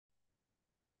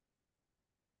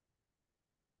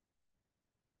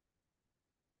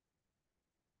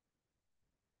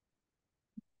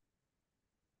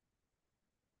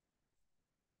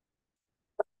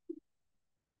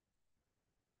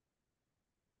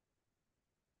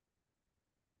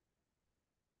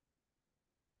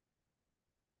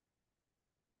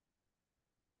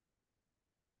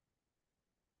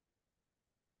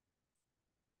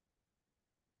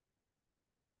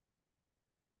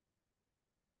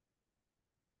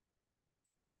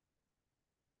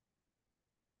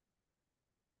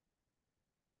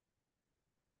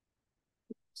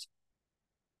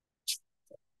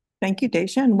Thank you,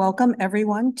 Daisha, and welcome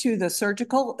everyone to the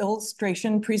surgical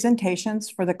illustration presentations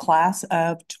for the class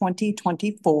of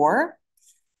 2024.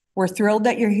 We're thrilled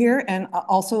that you're here and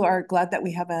also are glad that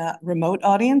we have a remote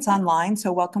audience online,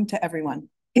 so welcome to everyone.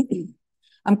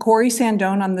 I'm Corey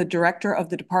Sandone. I'm the director of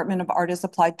the Department of Art as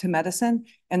Applied to Medicine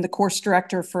and the course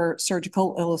director for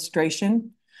surgical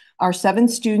illustration. Our 7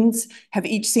 students have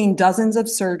each seen dozens of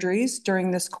surgeries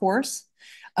during this course.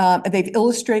 They've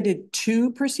illustrated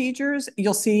 2 procedures.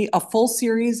 You'll see a full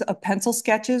series of pencil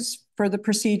sketches for the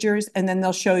procedures, and then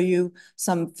they'll show you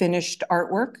some finished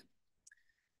artwork.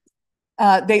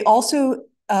 They also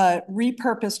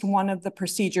repurposed one of the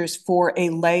procedures for a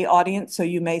lay audience, so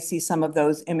you may see some of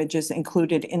those images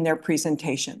included in their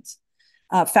presentations.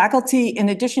 Faculty, in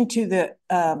addition to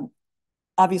the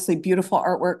obviously beautiful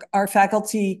artwork, our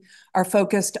faculty are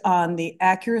focused on the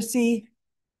accuracy,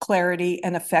 clarity,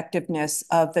 and effectiveness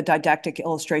of the didactic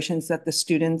illustrations that the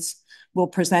students will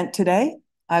present today.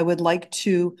 I would like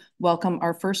to welcome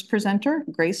our first presenter,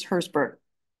 Grace Hersberg.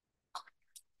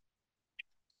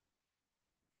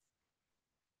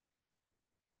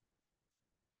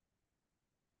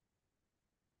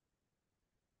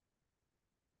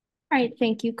 All right,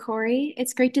 thank you, Corey.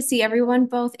 It's great to see everyone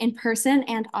both in person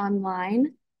and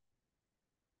online.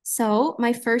 So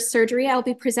my first surgery I'll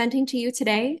be presenting to you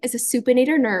today is a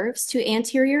supinator nerves to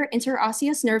anterior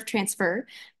interosseous nerve transfer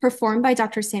performed by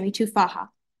Dr. Sami Tufaha.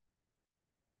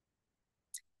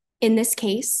 In this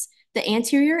case, the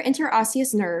anterior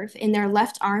interosseous nerve in their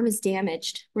left arm is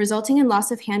damaged, resulting in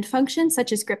loss of hand function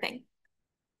such as gripping.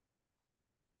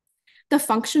 The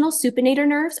functional supinator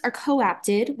nerves are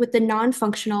coapted with the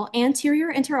non-functional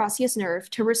anterior interosseous nerve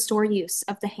to restore use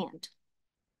of the hand.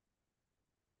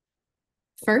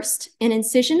 First, an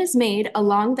incision is made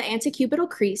along the antecubital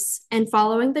crease and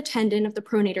following the tendon of the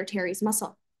pronator teres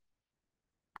muscle.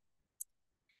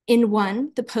 In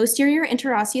 1, the posterior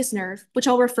interosseous nerve, which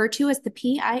I'll refer to as the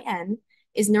PIN,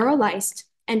 is neurolysed,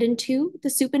 and in 2, the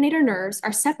supinator nerves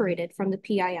are separated from the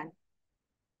PIN.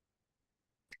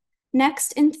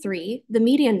 Next, in 3, the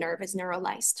median nerve is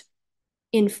neurolysed.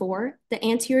 In 4, the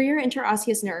anterior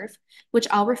interosseous nerve, which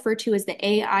I'll refer to as the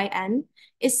AIN,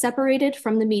 is separated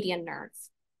from the median nerve.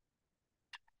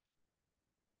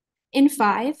 In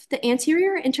 5, the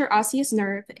anterior interosseous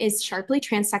nerve is sharply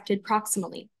transected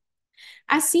proximally.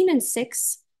 As seen in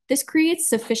 6, this creates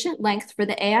sufficient length for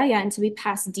the AIN to be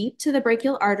passed deep to the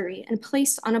brachial artery and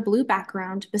placed on a blue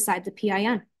background beside the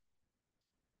PIN.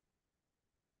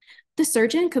 The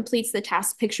surgeon completes the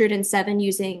task pictured in 7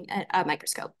 using a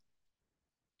microscope.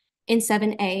 In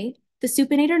 7A, the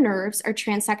supinator nerves are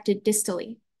transected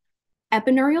distally.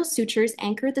 Epineurial sutures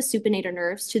anchor the supinator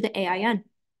nerves to the AIN.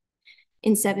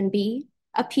 In 7B,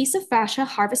 a piece of fascia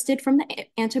harvested from the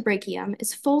antebrachium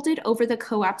is folded over the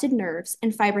coapted nerves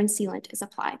and fibrin sealant is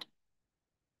applied.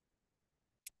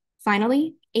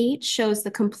 Finally, 8 shows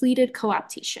the completed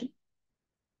coaptation.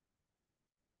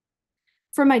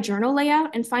 For my journal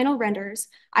layout and final renders,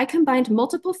 I combined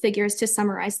multiple figures to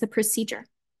summarize the procedure.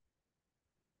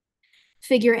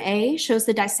 Figure A shows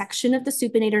the dissection of the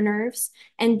supinator nerves,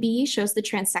 and B shows the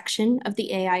transection of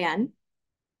the AIN.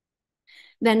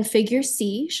 Then figure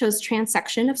C shows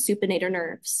transection of supinator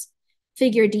nerves.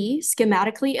 Figure D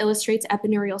schematically illustrates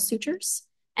epineurial sutures,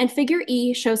 and figure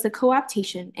E shows the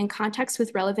coaptation in context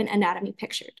with relevant anatomy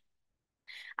pictured.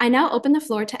 I now open the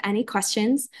floor to any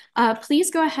questions. Please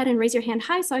go ahead and raise your hand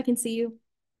high so I can see you.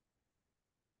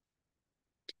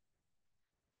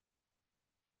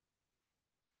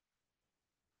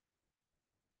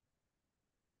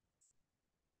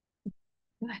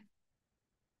 Go ahead.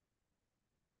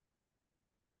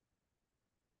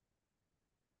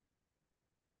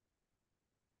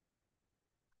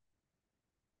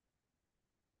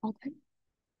 Okay.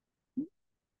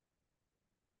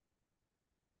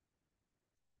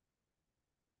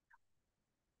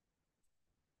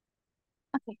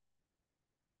 Okay.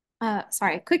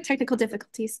 Sorry, quick technical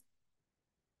difficulties.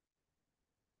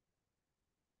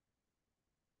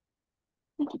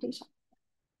 Thank you, Deisha.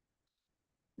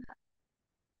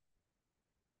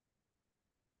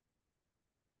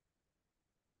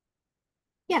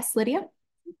 Yes, Lydia?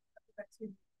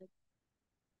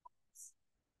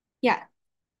 Yeah.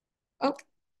 Oh,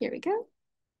 here we go.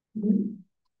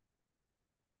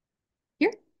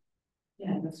 Here?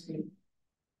 Yeah, that's great.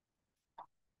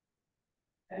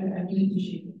 I really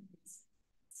appreciate it.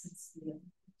 Since the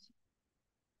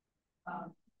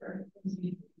of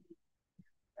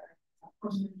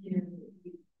course, we're here.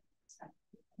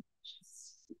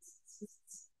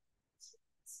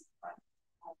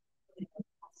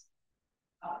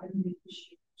 I really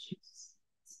appreciate it.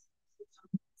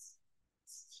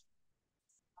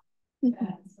 And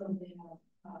so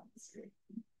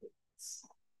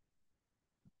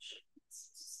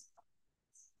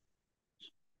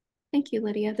Thank you,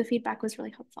 Lydia. The feedback was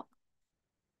really helpful.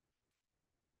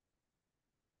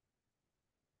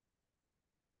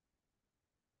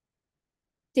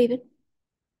 David?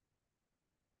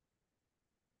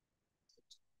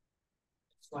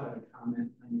 Just wanted to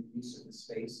comment on your use of the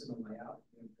space and the layout.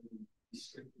 You have pretty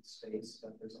restricted space,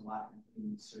 but there's a lot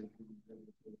happening in surgery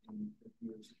within the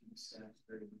viewers can staff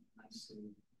very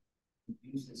nicely. You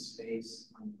use the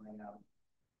space on the layout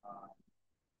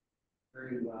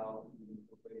very well. You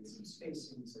incorporated some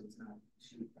spacing so it's not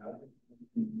too crowded.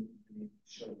 And you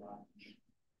show a lot of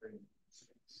very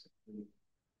space.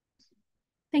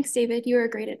 Thanks, David. You were a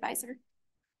great advisor.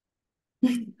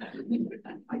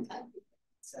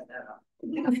 Set that up.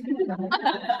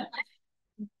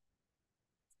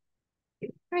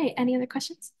 All right, any other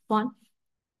questions? Juan?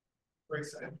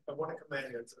 Grace, I want to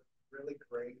commend you. It's a really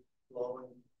great flowing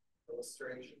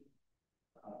illustration.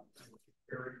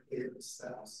 Very clear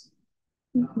steps.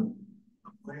 A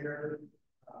minor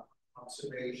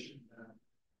observation.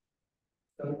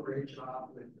 Done a great job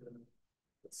with the,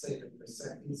 let's say, the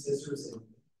second scissors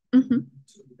and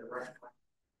to the right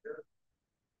here.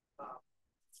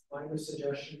 Minor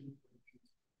suggestion would be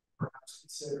perhaps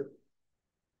consider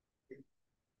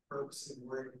purposing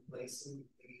where you're placing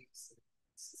these.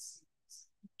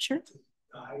 Sure. To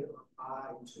guide or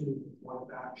eye to one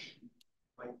action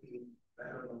might be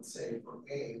better, let's say, for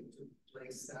A, to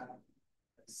place that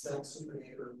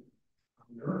supinator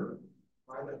nerve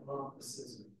right above the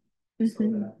scissor, so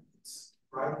that it's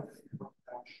right at the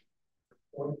action.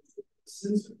 Point to the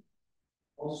scissor,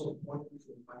 also pointing to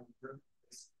the nerve.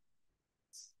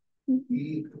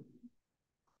 B could be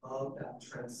above that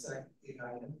transect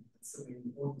AIM. That's the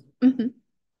main point.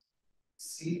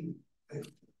 C, the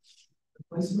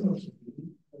placement of the B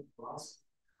across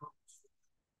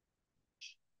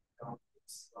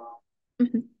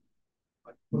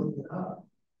by putting it up,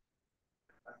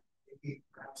 maybe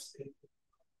perhaps they could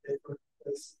different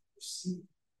place to see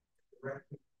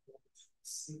directly to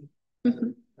see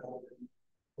very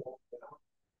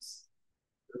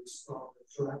strong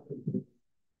attractive.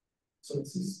 So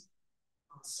it's these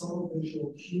subtle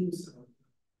visual cues that are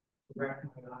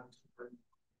recommended on to bring.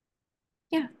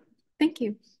 Yeah, thank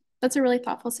you. That's a really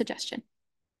thoughtful suggestion.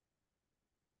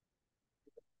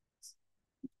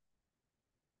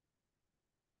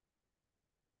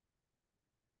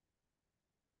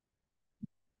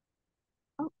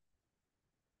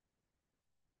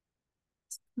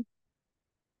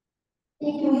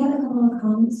 Thank you. We have a couple of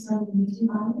comments from the YouTube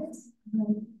audience.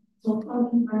 So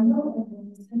Chloe Brundle and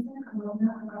then Spencer Corona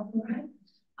about the program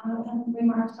have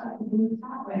remarked about the blue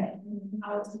fabric and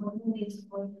how it's one of the ways to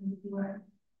avoid the viewer.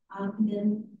 And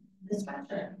then the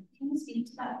structure. Can you speak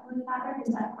to that blue fabric?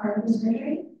 Is that part of the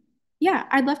surgery? Yeah,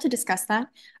 I'd love to discuss that.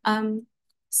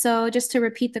 So just to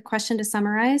repeat the question to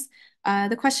summarize,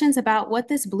 the question is about what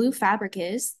this blue fabric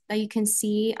is that you can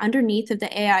see underneath of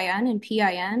the AIN and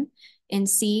PIN in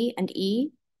C and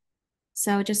E.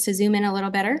 So just to zoom in a little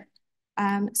better.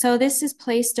 So this is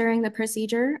placed during the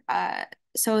procedure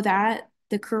so that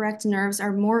the correct nerves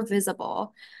are more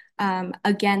visible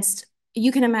against,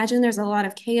 you can imagine there's a lot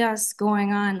of chaos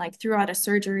going on like throughout a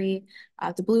surgery.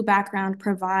 The blue background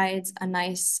provides a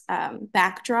nice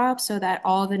backdrop so that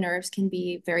all the nerves can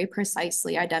be very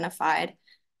precisely identified,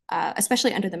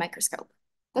 especially under the microscope.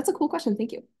 That's a cool question.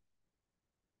 Thank you.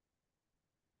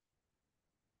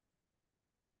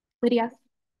 Lydia?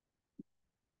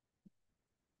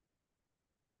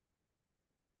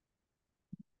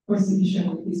 Of course, you can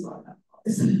show me these one.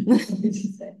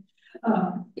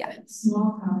 Yeah.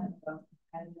 Small comment about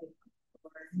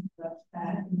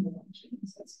that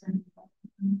interventions. That's kind of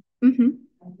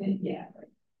I think, yeah,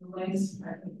 like the latest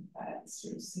part of that is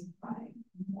sort of simplifying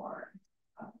more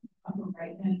upper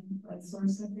right hand right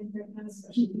source, I think, right now,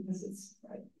 especially because it's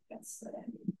right against the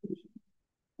end inclusion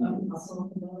of the muscle of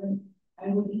the lower. I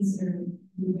would consider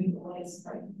moving the legs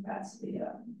right back to the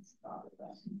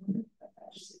left component, but I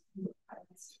just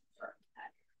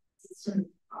it's sort of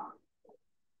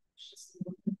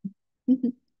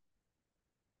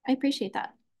I appreciate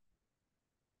that.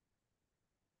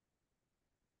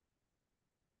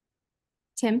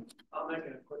 Tim? I'll make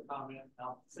a quick comment.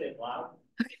 I'll say it loud.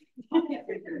 Okay. I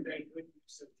think you're very good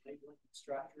use of labeling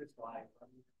structures like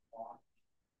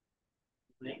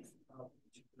length of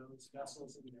each of those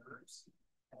vessels and nerves.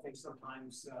 I think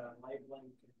sometimes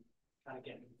labeling can kind of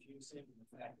get confusing, and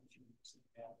the fact that you use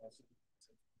that as to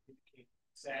indicate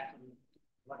exactly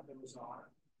what those are.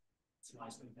 It's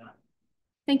nicely done.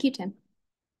 Thank you, Tim.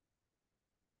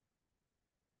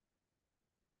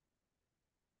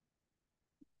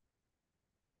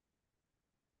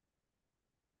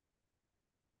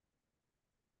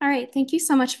 All right, thank you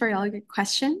so much for all your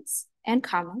questions. and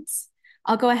comments,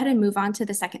 I'll go ahead and move on to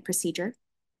the second procedure.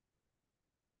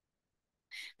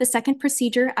 The second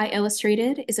procedure I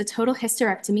illustrated is a total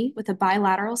hysterectomy with a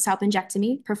bilateral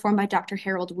salpingectomy performed by Dr.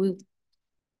 Harold Wu.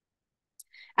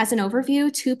 As an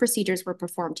overview, two procedures were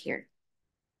performed here.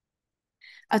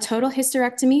 A total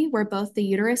hysterectomy where both the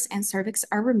uterus and cervix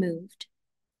are removed,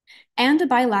 and a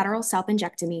bilateral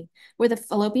salpingectomy where the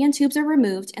fallopian tubes are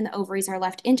removed and the ovaries are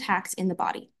left intact in the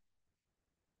body.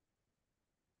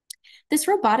 This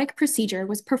robotic procedure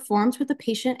was performed with the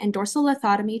patient in dorsal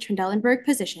lithotomy Trendelenburg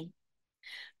position.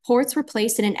 Ports were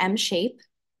placed in an M shape,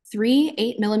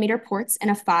 3 8mm ports and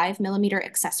a 5mm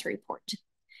accessory port.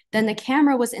 Then the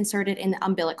camera was inserted in the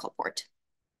umbilical port.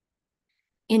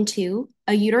 In 2,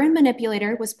 a uterine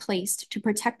manipulator was placed to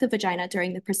protect the vagina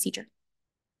during the procedure.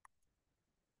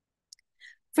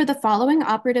 For the following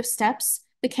operative steps,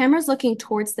 the camera is looking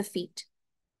towards the feet.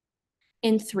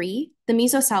 In 3, the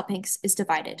mesosalpinx is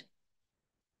divided.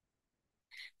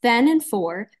 Then in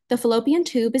 4, the fallopian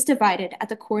tube is divided at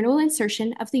the coronal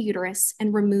insertion of the uterus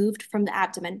and removed from the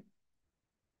abdomen.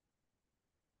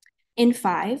 In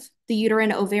 5, the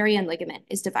uterine ovarian ligament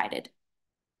is divided.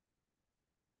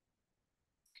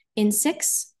 In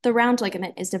 6, the round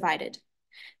ligament is divided.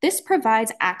 This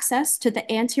provides access to the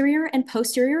anterior and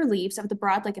posterior leaves of the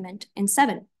broad ligament in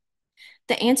 7.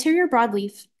 The anterior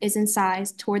broadleaf is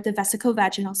incised toward the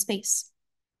vesicovaginal space.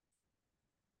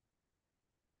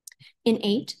 In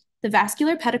 8, the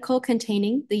vascular pedicle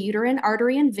containing the uterine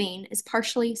artery and vein is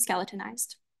partially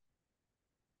skeletonized.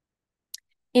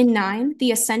 In 9,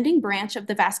 the ascending branch of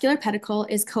the vascular pedicle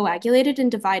is coagulated and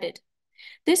divided.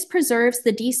 This preserves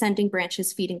the descending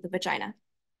branches feeding the vagina.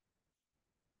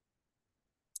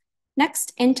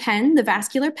 Next, in 10, the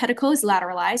vascular pedicle is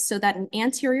lateralized so that an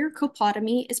anterior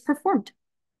colpotomy is performed.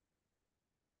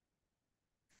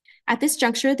 At this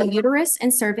juncture, the uterus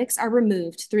and cervix are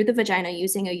removed through the vagina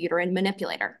using a uterine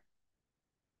manipulator.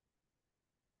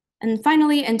 And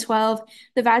finally, in 12,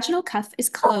 the vaginal cuff is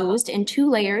closed in 2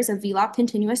 layers of V-lock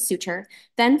continuous suture,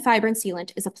 then fibrin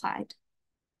sealant is applied.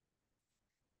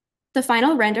 The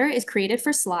final render is created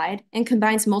for slide and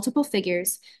combines multiple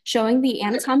figures, showing the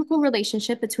anatomical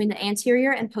relationship between the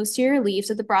anterior and posterior leaves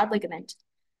of the broad ligament,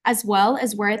 as well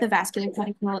as where the vascular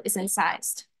pedicle is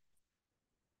incised.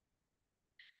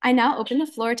 I now open the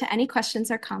floor to any questions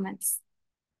or comments.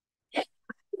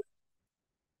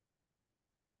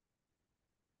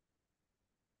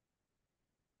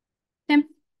 Tim?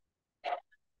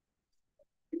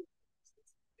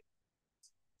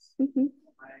 I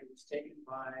was taken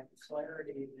by the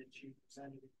clarity that you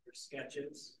presented in your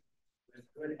sketches with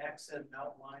good accent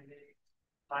outlining,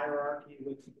 hierarchy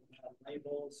with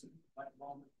labels, and what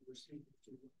moment you were speaking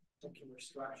to a particular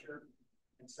structure.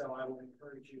 And so I would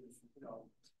encourage you to,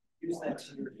 use that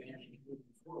to your advantage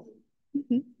moving forward.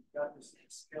 You've got the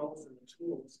skills and the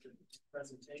tools to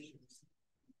presentations.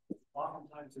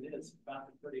 Oftentimes it is about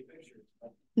the pretty pictures,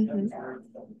 but that was very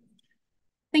important.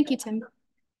 Thank you, Tim.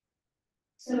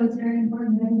 So it's very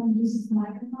important that everyone uses the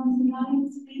microphones in the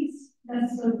audience, please.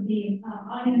 That's so the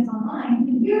audience online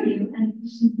can hear you and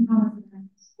questions and comments.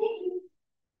 Thank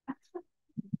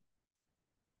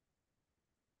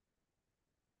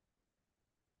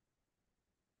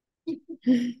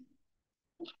you.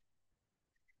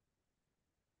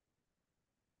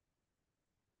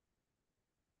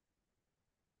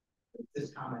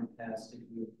 This comment has to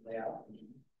do with layout,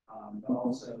 but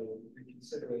also the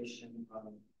consideration of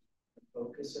the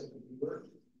focus of the viewer.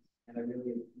 And I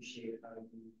really appreciate how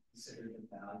you consider the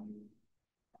value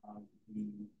of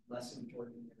the less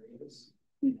important areas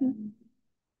and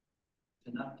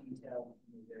enough detail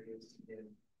in those areas to give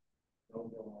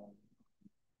overall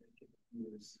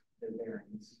viewers their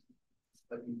bearings.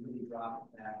 But you really drop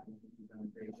it back and you've done a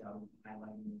great job of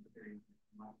highlighting the very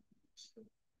much.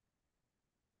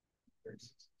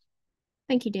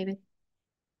 Thank you, David.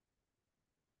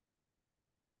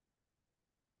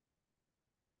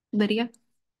 Lydia?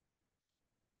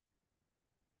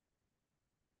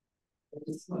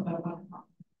 It's just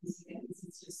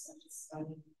such a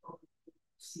stunning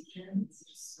procedure. It's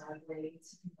just not a way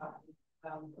to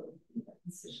combine the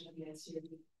incision of the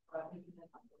anterior on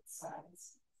both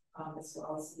sides, as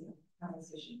well as the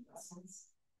transition vessels.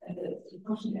 And the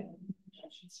function of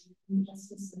injections,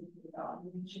 justice and the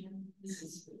evaluation, this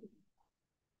is really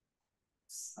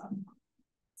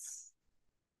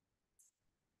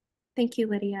Thank you,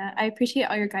 Lydia. I appreciate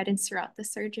all your guidance throughout the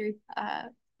surgery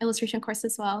illustration course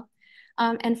as well.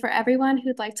 And for everyone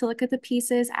who'd like to look at the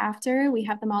pieces after, we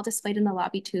have them all displayed in the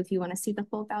lobby too if you want to see the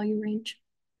full value range.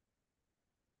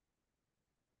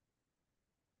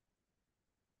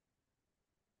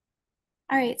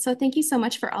 All right, so thank you so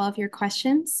much for all of your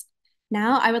questions.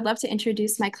 Now I would love to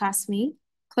introduce my classmate,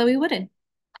 Chloe Wooden.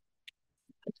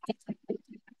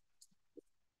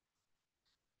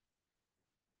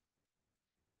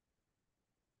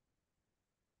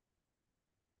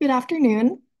 Good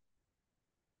afternoon.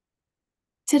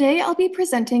 Today, I'll be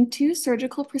presenting 2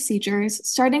 surgical procedures,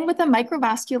 starting with a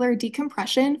microvascular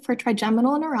decompression for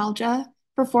trigeminal neuralgia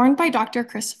performed by Dr.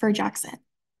 Christopher Jackson.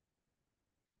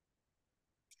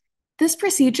 This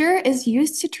procedure is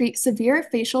used to treat severe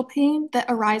facial pain that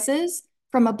arises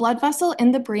from a blood vessel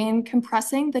in the brain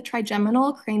compressing the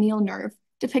trigeminal cranial nerve,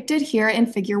 depicted here in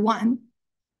Figure 1.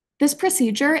 This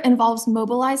procedure involves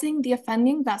mobilizing the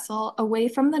offending vessel away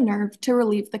from the nerve to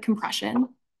relieve the compression.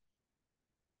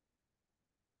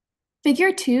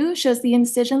 Figure 2 shows the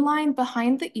incision line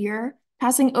behind the ear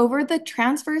passing over the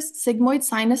transverse sigmoid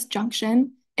sinus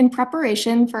junction in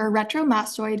preparation for a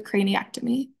retromastoid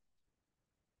craniectomy.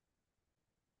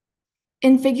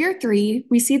 In Figure 3,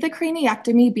 we see the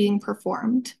craniectomy being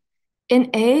performed. In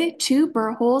A, 2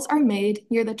 burr holes are made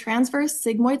near the transverse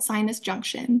sigmoid sinus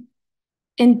junction.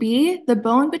 In B, the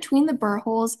bone between the burr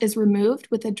holes is removed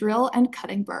with a drill and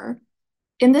cutting burr.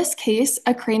 In this case,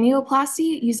 a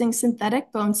cranioplasty using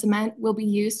synthetic bone cement will be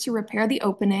used to repair the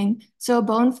opening, so a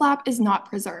bone flap is not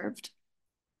preserved.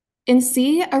 In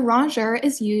C, a rongeur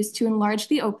is used to enlarge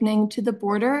the opening to the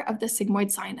border of the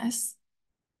sigmoid sinus.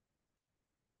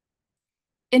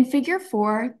 In Figure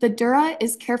 4, the dura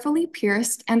is carefully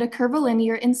pierced and a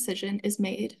curvilinear incision is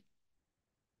made.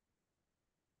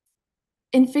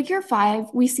 In Figure 5,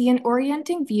 we see an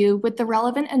orienting view with the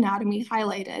relevant anatomy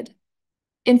highlighted.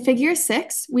 In Figure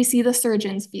 6, we see the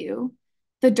surgeon's view.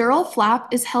 The dural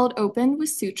flap is held open with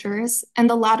sutures, and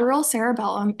the lateral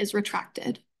cerebellum is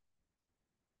retracted.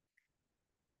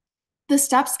 The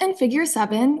steps in Figure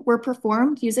 7 were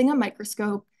performed using a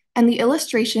microscope, and the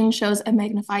illustration shows a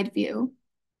magnified view.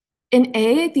 In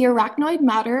A, the arachnoid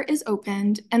matter is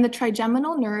opened, and the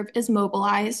trigeminal nerve is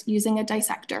mobilized using a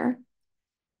dissector.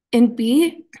 In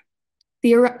B,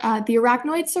 the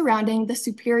arachnoid surrounding the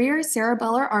superior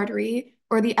cerebellar artery,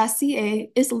 or the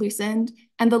SCA, is loosened,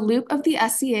 and the loop of the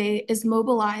SCA is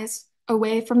mobilized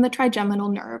away from the trigeminal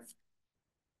nerve.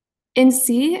 In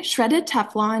C, shredded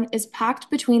Teflon is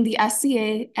packed between the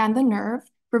SCA and the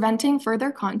nerve, preventing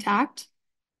further contact.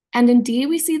 And in D,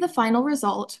 we see the final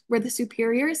result, where the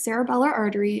superior cerebellar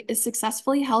artery is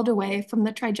successfully held away from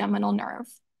the trigeminal nerve.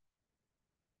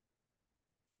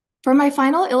 For my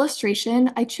final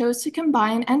illustration, I chose to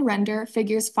combine and render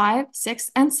Figures 5,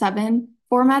 6, and 7,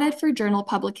 formatted for journal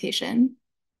publication.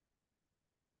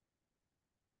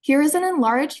 Here is an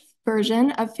enlarged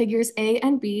version of Figures A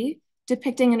and B,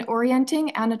 depicting an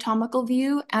orienting anatomical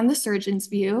view and the surgeon's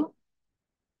view.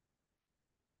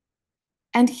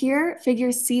 And here,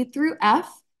 Figures C through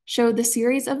F show the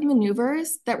series of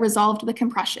maneuvers that resolved the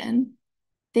compression.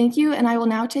 Thank you, and I will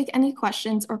now take any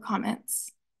questions or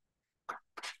comments.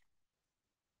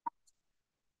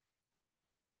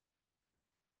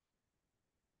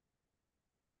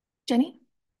 Jenny?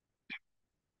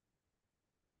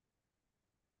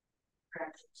 I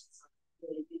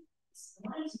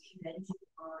wanted to commend you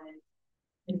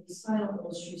on these final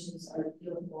illustrations are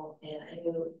beautiful, and I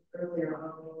know earlier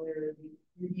on when we were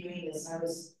reviewing this,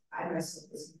 I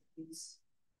myself was confused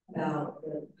about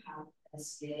the path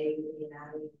SCA with the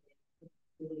anatomy.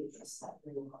 Really address that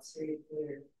very well. It's very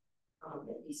clear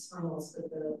that these funnels, but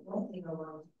the one thing I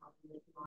wanted to